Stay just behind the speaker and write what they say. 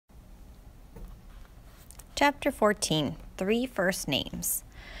Chapter 14, Three First Names.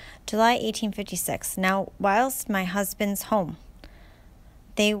 July 1856. Now, whilst my husband's home.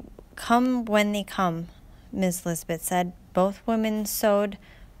 They come when they come, Miss Lisbeth said. Both women sewed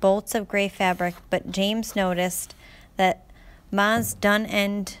bolts of gray fabric, but James noticed that Ma's done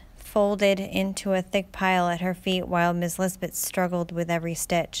end folded into a thick pile at her feet while Miss Lisbeth struggled with every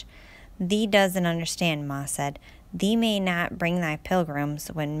stitch. Thee doesn't understand, Ma said. Thee may not bring thy pilgrims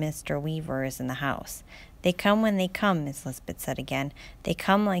when Mr. Weaver is in the house. They come when they come, Miss Lisbeth said again. They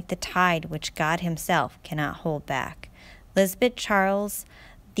come like the tide which God himself cannot hold back. Lisbeth Charles,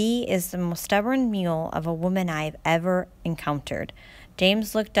 thee is the most stubborn mule of a woman I have ever encountered.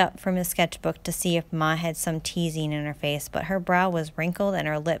 James looked up from his sketchbook to see if Ma had some teasing in her face, but her brow was wrinkled and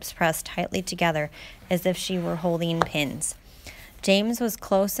her lips pressed tightly together as if she were holding pins. James was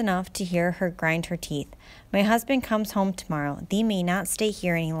close enough to hear her grind her teeth. My husband comes home tomorrow. Thee may not stay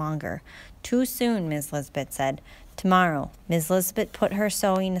here any longer. Too soon, Miss Lisbeth said. Tomorrow. Miss Lisbeth put her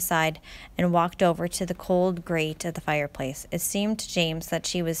sewing aside and walked over to the cold grate of the fireplace. It seemed to James that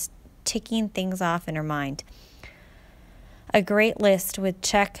she was ticking things off in her mind. A great list with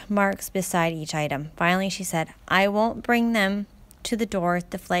check marks beside each item. Finally, she said, I won't bring them to the door if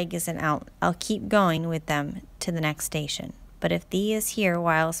the flag isn't out. I'll keep going with them to the next station. But if thee is here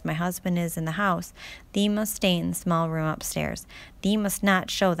whilst my husband is in the house, thee must stay in the small room upstairs. Thee must not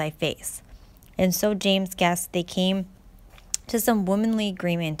show thy face. And so James guessed they came to some womanly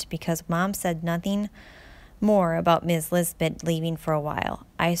agreement because Mom said nothing more about Miss Lisbeth leaving for a while.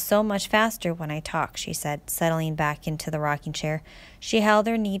 I sew much faster when I talk, she said, settling back into the rocking chair. She held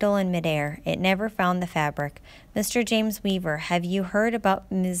her needle in midair. It never found the fabric. Mr. James Weaver, have you heard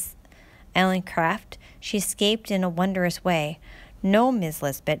about Miss Ellen Craft? She escaped in a wondrous way. No, Miss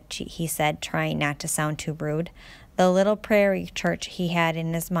Lisbeth, he said, trying not to sound too rude. The little prairie church he had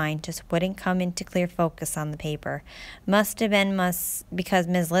in his mind just wouldn't come into clear focus on the paper. Must have been because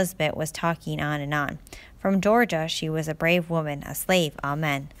Miss Lisbeth was talking on and on. From Georgia, she was a brave woman, a slave,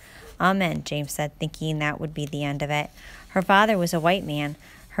 amen. Amen, James said, thinking that would be the end of it. Her father was a white man.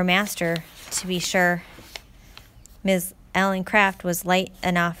 Her master, to be sure, Miss Ellen Craft was light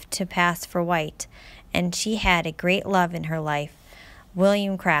enough to pass for white, and she had a great love in her life.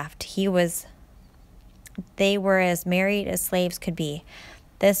 William Craft, they were as married as slaves could be.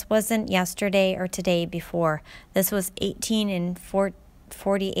 This wasn't yesterday or today before. This was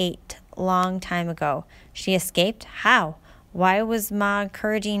 1848, long time ago. She escaped? How? Why was Ma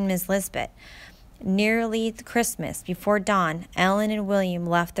encouraging Miss Lisbeth? Nearly Christmas, before dawn, Ellen and William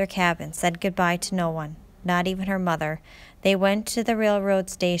left their cabin, said goodbye to no one, not even her mother. They went to the railroad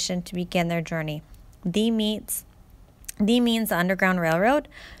station to begin their journey. Thee means the Underground Railroad?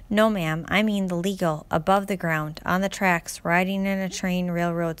 No, ma'am, I mean the legal, above the ground, on the tracks, riding in a train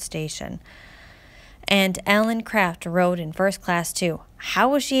railroad station. And Ellen Craft rode in first class, too. How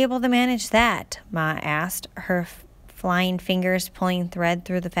was she able to manage that? Ma asked, her flying fingers pulling thread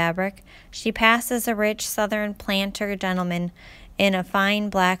through the fabric. She passed as a rich Southern planter gentleman in a fine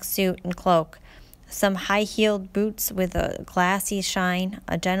black suit and cloak, some high-heeled boots with a glassy shine,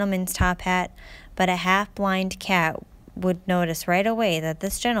 a gentleman's top hat, but a half-blind cat would notice right away that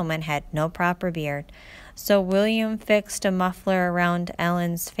this gentleman had no proper beard. So William fixed a muffler around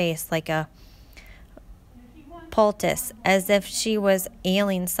Ellen's face like a poultice, as if she was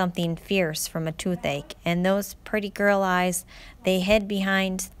ailing something fierce from a toothache, and those pretty girl eyes they hid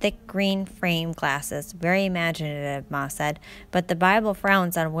behind thick green frame glasses. Very imaginative, Ma said, but the Bible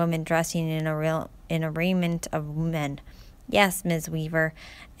frowns on women dressing in a raiment of men. Yes, Miss Weaver,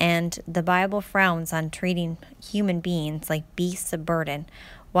 and the Bible frowns on treating human beings like beasts of burden.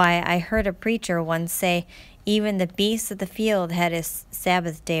 Why, I heard a preacher once say even the beasts of the field had a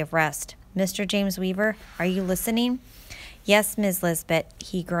Sabbath day of rest. Mr. James Weaver, are you listening? Yes, Miss Lisbeth,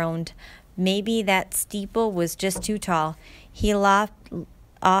 he groaned. Maybe that steeple was just too tall. He lopped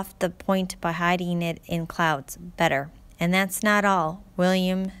off the point by hiding it in clouds. Better. And that's not all.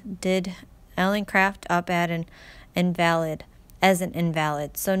 William did Ellen Craft up as an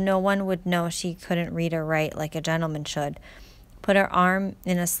invalid, so no one would know she couldn't read or write like a gentleman should. Put her arm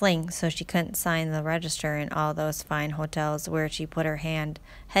in a sling so she couldn't sign the register in all those fine hotels where she put her head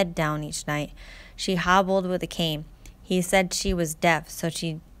down each night. She hobbled with a cane. He said she was deaf, so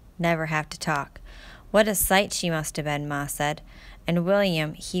she'd never have to talk. What a sight she must have been, Ma said. And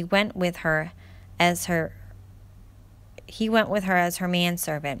William, he went with her as her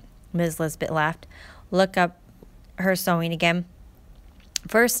manservant. Miss Lisbeth laughed. Look up her sewing again.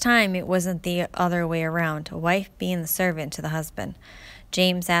 First time it wasn't the other way around, a wife being the servant to the husband.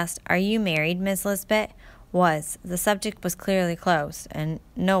 James asked, Are you married, Miss Lisbeth? was. The subject was clearly closed, and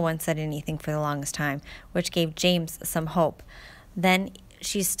no one said anything for the longest time, which gave James some hope. Then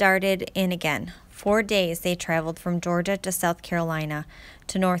she started in again. 4 days they traveled from Georgia to South Carolina,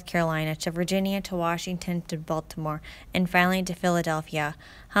 to North Carolina, to Virginia, to Washington, to Baltimore, and finally to Philadelphia.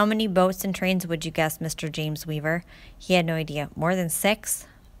 How many boats and trains would you guess, Mr. James Weaver? He had no idea. More than 6?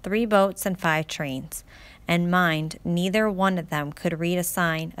 3 boats and 5 trains. And mind, neither one of them could read a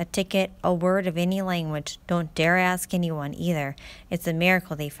sign, a ticket, a word of any language. Don't dare ask anyone either. It's a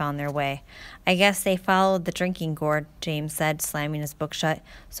miracle they found their way. I guess they followed the drinking gourd, James said, slamming his book shut.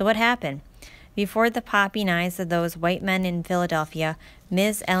 So what happened? Before the popping eyes of those white men in Philadelphia,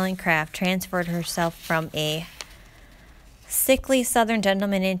 Miss Ellen Craft transferred herself from a sickly Southern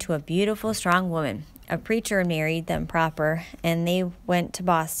gentleman into a beautiful, strong woman. A preacher married them proper, and they went to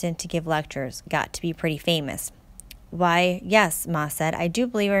Boston to give lectures. Got to be pretty famous. Why, yes, Ma said. I do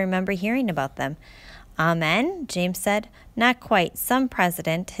believe I remember hearing about them. Amen, James said. Not quite. Some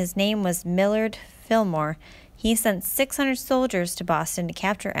president, his name was Millard Fillmore, he sent 600 soldiers to Boston to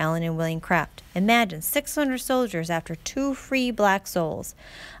capture Ellen and William Craft. Imagine, 600 soldiers after 2 free black souls.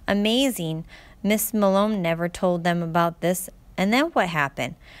 Amazing. Miss Malone never told them about this. And then what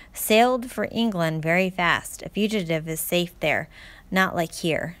happened? Sailed for England very fast. A fugitive is safe there, not like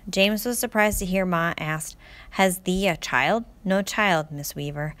here. James was surprised to hear Ma asked, Has thee a child? No child, Miss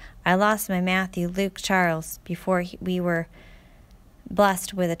Weaver. I lost my Matthew Luke Charles before we were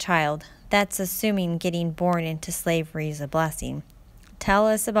blessed with a child. That's assuming getting born into slavery is a blessing. Tell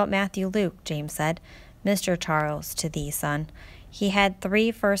us about Matthew Luke, James said. Mr. Charles to thee, son. He had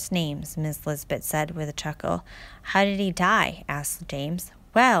 3 first names, Miss Lisbeth said with a chuckle. How did he die? Asked James.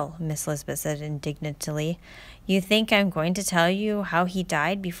 Well, Miss Lisbeth said indignantly, you think I'm going to tell you how he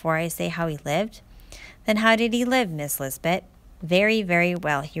died before I say how he lived? Then how did he live, Miss Lisbeth? Very, very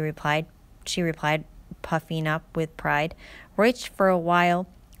well, she replied, puffing up with pride. Rich for a while,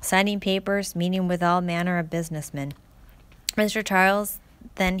 signing papers, meeting with all manner of businessmen. Mr. Charles,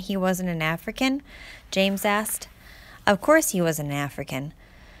 then he wasn't an African? James asked. Of course he was an African,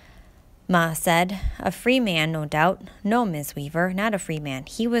 Ma said. A free man, no doubt. No, Miss Weaver, not a free man.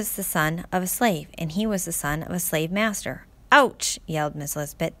 He was the son of a slave, and he was the son of a slave master. Ouch! Yelled Miss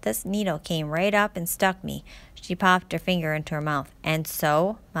Lisbeth. This needle came right up and stuck me. She popped her finger into her mouth. And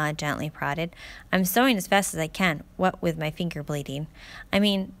so, Ma gently prodded, I'm sewing as fast as I can, what with my finger bleeding. I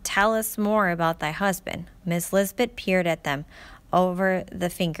mean, tell us more about thy husband. Miss Lisbeth peered at them over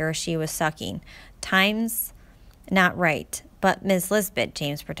the finger she was sucking. Time's not right. But Miss Lisbeth,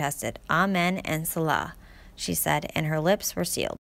 James protested. Amen and Salah, she said, and her lips were sealed.